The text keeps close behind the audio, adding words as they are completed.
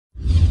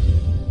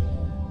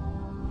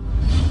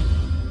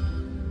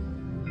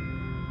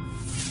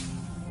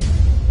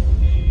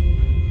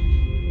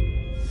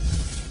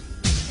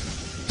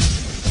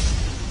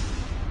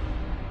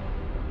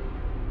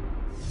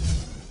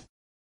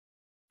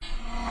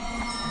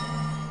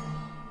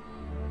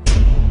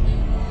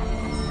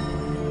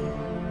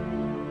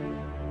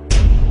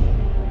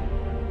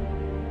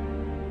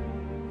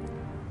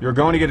You're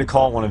going to get a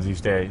call one of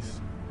these days,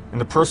 and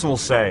the person will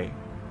say,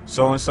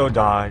 so-and-so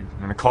died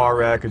in a car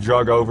wreck, a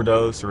drug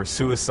overdose, or a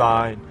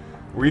suicide,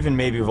 or even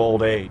maybe of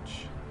old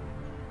age.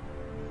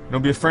 And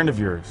it'll be a friend of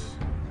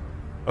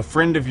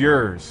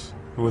yours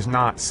who is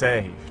not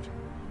saved.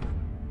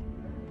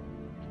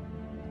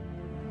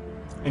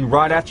 And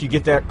right after you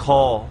get that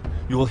call,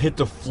 you will hit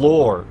the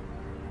floor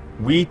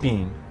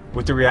weeping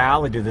with the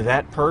reality that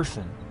that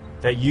person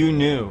that you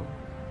knew,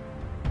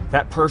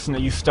 that person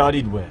that you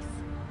studied with,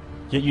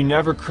 yet you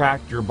never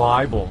cracked your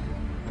Bible,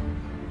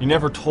 you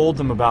never told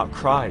them about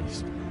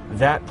Christ,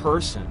 that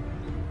person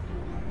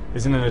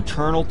is in an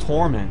eternal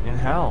torment in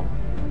hell.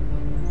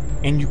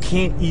 And you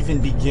can't even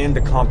begin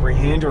to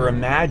comprehend or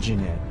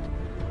imagine it.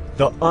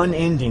 The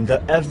unending, the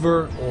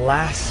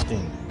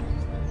everlasting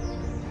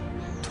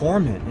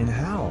torment in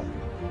hell.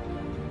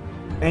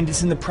 And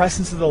it's in the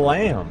presence of the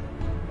Lamb.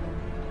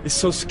 It's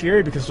so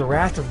scary because the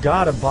wrath of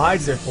God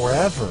abides there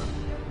forever.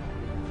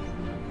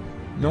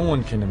 No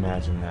one can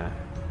imagine that.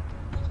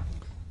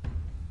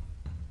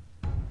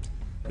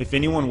 If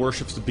anyone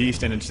worships the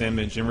beast and its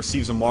image and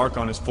receives a mark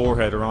on his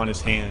forehead or on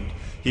his hand,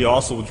 he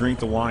also will drink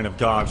the wine of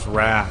God's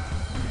wrath,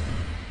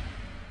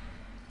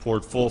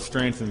 poured full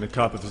strength in the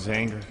cup of his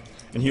anger.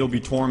 And he will be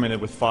tormented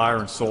with fire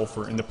and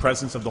sulfur in the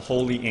presence of the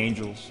holy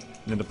angels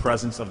and in the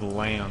presence of the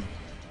Lamb.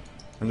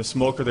 And the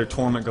smoke of their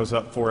torment goes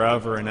up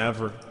forever and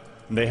ever,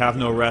 and they have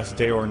no rest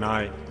day or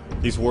night,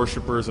 these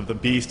worshippers of the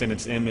beast and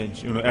its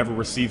image, and whoever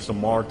receives the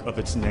mark of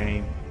its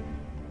name.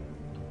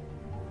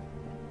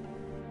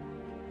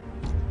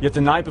 Yet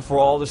the night before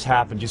all this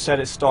happened, you sat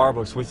at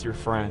Starbucks with your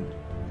friend,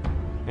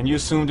 and you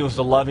assumed it was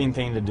the loving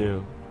thing to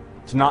do,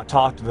 to not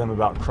talk to them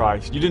about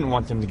Christ. You didn't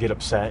want them to get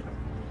upset.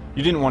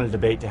 You didn't want a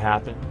debate to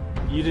happen.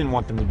 You didn't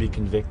want them to be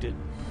convicted.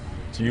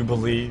 Do you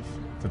believe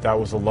that that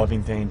was a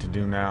loving thing to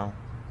do now?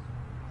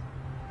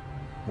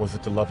 Was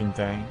it the loving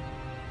thing?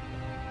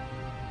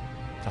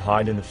 To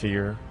hide in the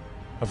fear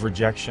of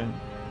rejection?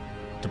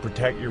 To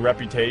protect your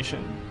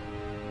reputation?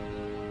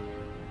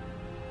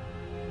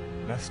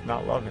 That's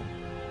not loving.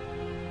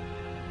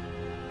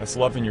 That's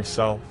loving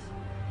yourself.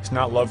 It's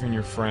not loving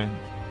your friend.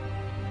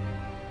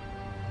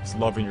 It's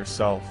loving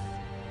yourself.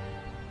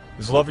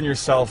 It's loving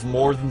yourself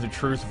more than the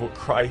truth of what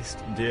Christ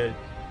did.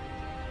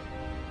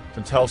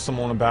 To tell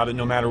someone about it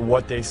no matter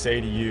what they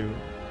say to you.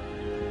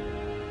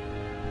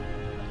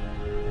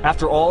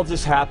 After all of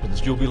this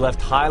happens, you'll be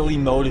left highly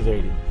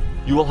motivated.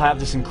 You will have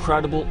this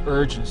incredible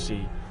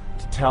urgency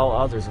to tell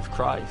others of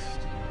Christ.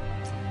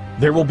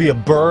 There will be a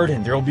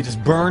burden. There will be this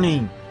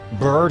burning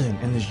burden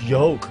and this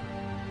yoke.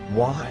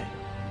 Why?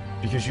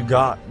 Because you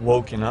got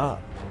woken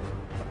up.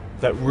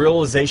 That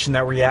realization,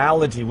 that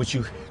reality which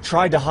you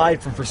tried to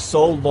hide from for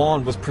so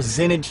long was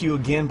presented to you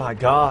again by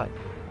God.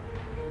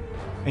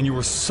 And you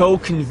were so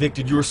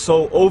convicted, you were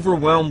so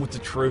overwhelmed with the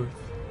truth.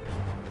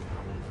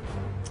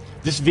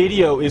 This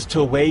video is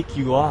to wake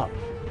you up.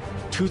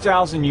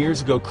 2,000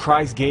 years ago,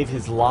 Christ gave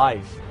His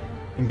life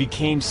and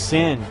became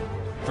sin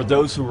for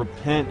those who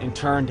repent and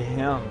turn to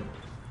Him.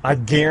 I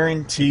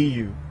guarantee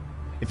you,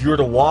 if you were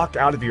to walk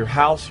out of your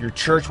house, your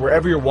church,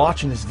 wherever you're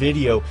watching this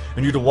video,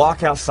 and you were to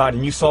walk outside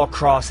and you saw a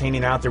cross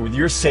hanging out there with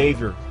your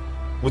Savior,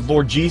 with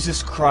Lord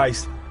Jesus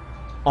Christ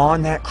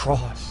on that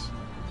cross,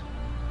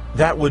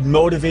 that would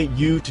motivate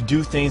you to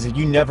do things that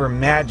you never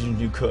imagined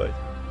you could.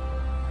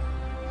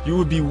 You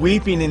would be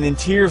weeping and in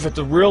tears at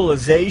the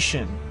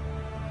realization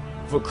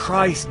of what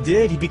Christ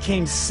did. He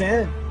became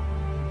sin.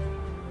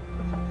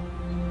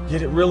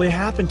 Yet it really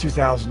happened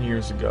 2,000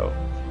 years ago.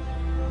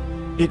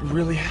 It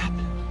really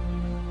happened.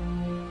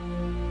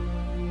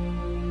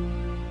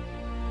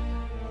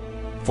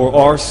 For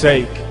our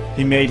sake,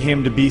 He made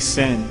Him to be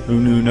sin who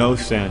knew no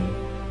sin,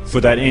 so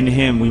that in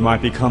Him we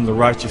might become the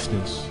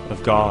righteousness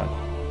of God.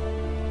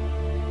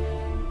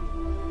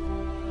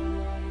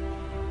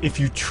 If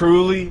you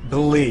truly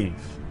believe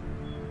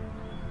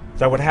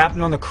that what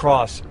happened on the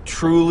cross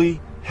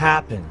truly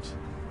happened,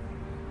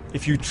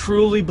 if you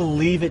truly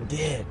believe it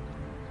did,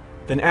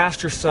 then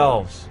ask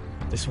yourselves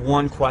this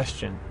one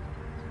question: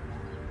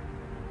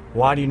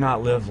 why do you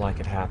not live like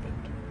it happened?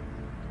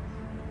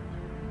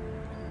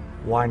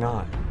 Why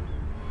not?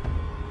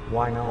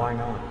 Why not? Why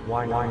not?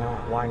 Why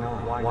not? Why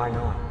not? Why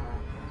not?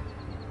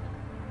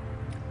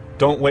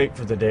 Don't wait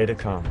for the day to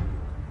come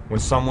when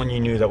someone you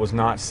knew that was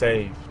not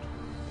saved,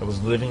 that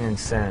was living in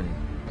sin,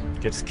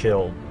 gets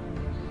killed,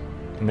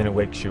 and then it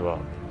wakes you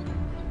up.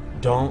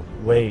 Don't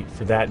wait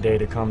for that day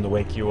to come to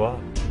wake you up,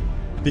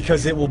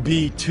 because it will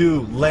be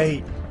too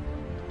late.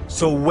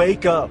 So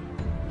wake up,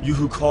 you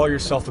who call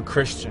yourself a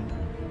Christian.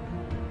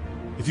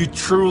 If you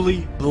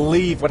truly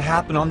believe what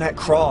happened on that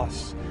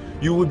cross,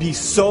 you would be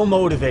so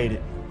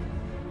motivated.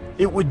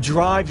 It would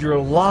drive your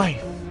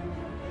life.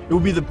 It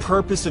would be the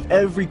purpose of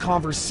every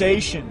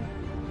conversation.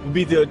 It would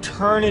be the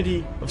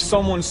eternity of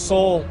someone's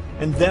soul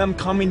and them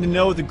coming to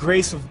know the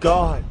grace of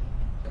God.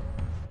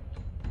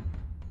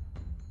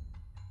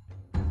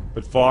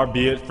 But far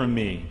be it from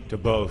me to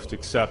boast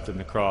except in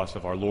the cross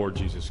of our Lord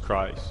Jesus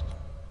Christ,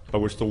 by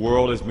which the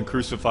world has been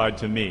crucified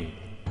to me,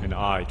 and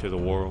I to the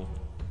world.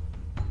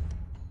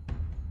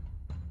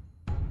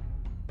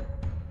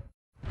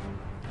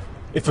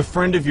 If a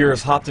friend of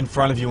yours hopped in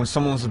front of you when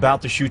someone was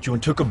about to shoot you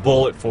and took a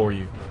bullet for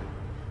you,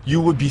 you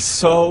would be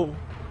so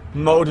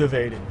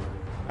motivated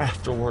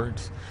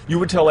afterwards. You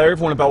would tell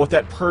everyone about what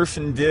that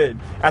person did.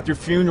 At your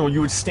funeral,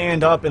 you would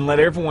stand up and let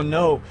everyone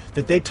know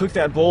that they took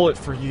that bullet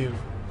for you.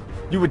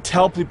 You would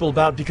tell people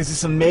about it because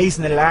it's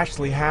amazing that it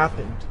actually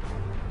happened.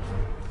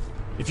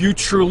 If you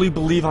truly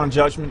believe on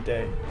Judgment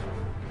Day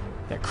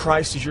that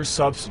Christ is your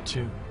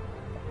substitute,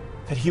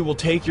 that He will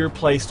take your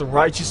place, the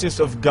righteousness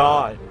of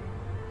God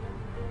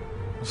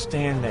will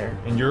stand there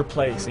in your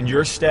place, in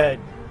your stead.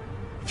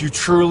 If you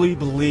truly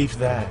believe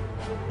that,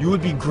 you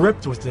would be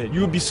gripped with it.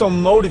 You would be so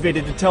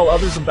motivated to tell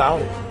others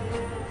about it.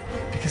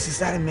 Because it's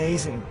that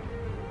amazing.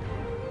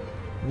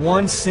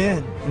 One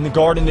sin in the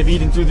Garden of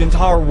Eden threw the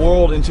entire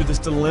world into this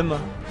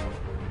dilemma.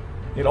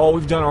 Yet all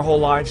we've done our whole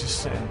lives is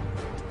sin.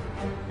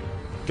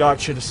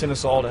 God should have sent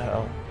us all to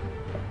hell.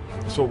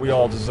 That's what we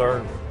all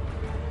deserve.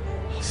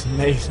 It's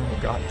amazing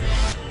what God did.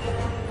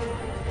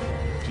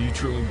 Do you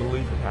truly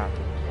believe it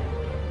happened?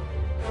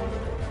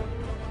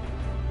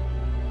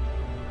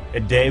 A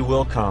day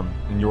will come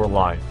in your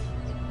life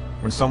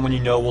when someone you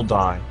know will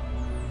die,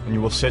 and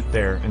you will sit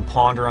there and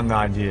ponder on the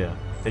idea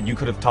that you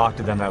could have talked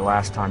to them that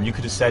last time. You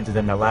could have said to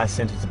them that last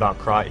sentence about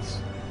Christ,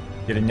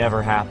 yet it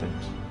never happened.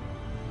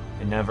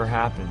 It never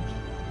happened.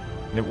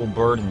 And it will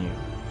burden you,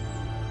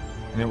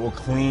 and it will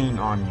cling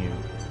on you,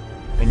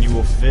 and you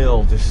will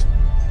feel this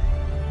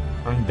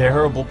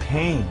unbearable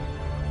pain.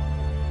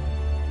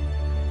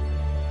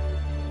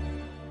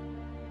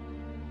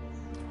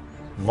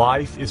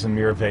 Life is a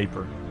mere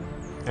vapor,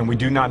 and we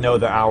do not know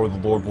the hour the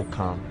Lord will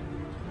come.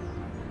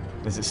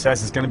 As it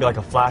says, it's going to be like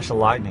a flash of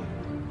lightning.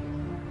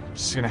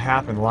 It's just going to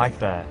happen like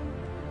that.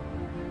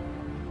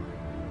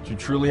 Do you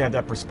truly have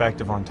that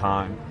perspective on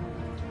time?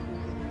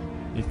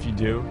 If you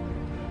do,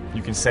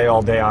 you can say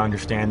all day, I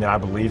understand that, I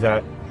believe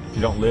that. If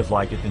you don't live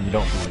like it, then you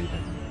don't believe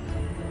it.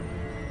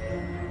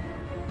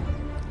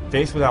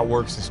 Faith without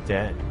works is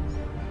dead.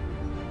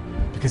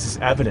 Because it's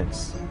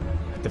evidence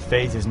that the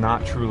faith is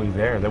not truly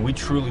there, that we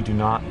truly do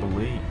not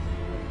believe.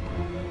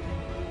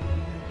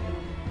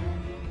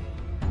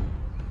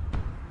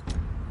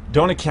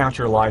 Don't account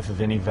your life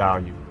of any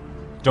value.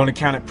 Don't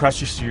account it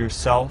precious to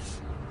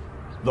yourself.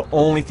 The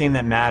only thing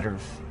that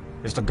matters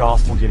is the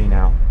gospel getting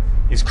out,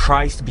 is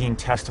Christ being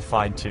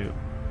testified to.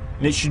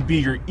 And it should be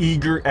your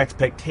eager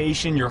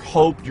expectation, your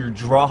hope, your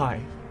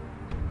drive.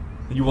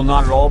 That you will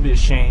not at all be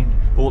ashamed,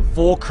 but with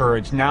full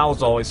courage, now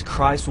as always,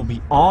 Christ will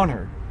be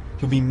honored.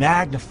 He'll be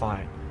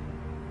magnified.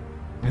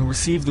 And he'll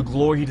receive the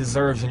glory he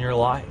deserves in your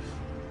life.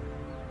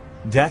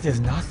 Death is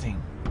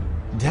nothing.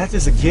 Death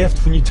is a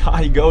gift. When you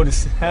die, you go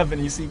to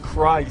heaven, you see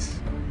Christ.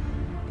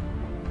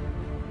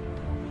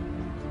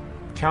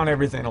 Count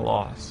everything a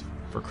loss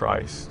for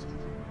Christ.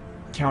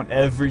 Count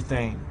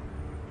everything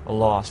a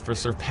loss for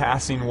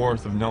surpassing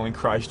worth of knowing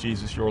Christ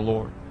Jesus your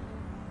Lord.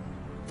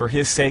 For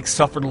His sake,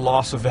 suffer the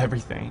loss of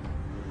everything.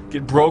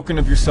 Get broken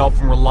of yourself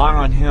and rely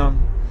on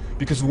Him.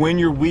 Because when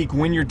you're weak,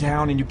 when you're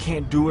down and you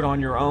can't do it on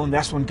your own,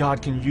 that's when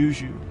God can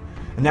use you.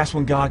 And that's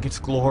when God gets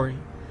glory.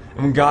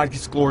 And when God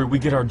gets glory, we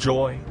get our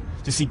joy.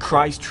 To see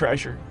Christ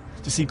treasured.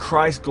 To see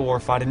Christ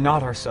glorified and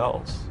not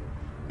ourselves.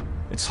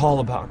 It's all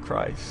about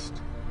Christ.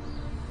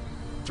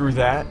 Through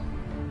that,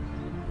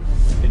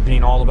 it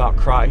being all about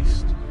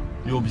Christ,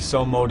 you will be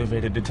so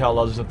motivated to tell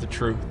others of the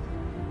truth.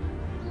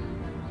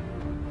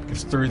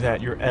 Because through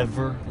that, your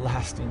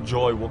everlasting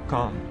joy will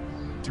come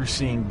through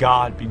seeing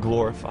God be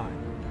glorified.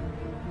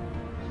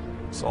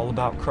 It's all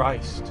about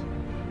Christ.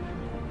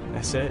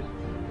 That's it.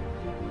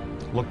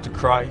 Look to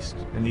Christ,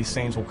 and these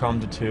things will come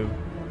to two,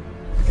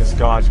 because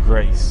God's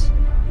grace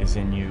is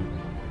in you.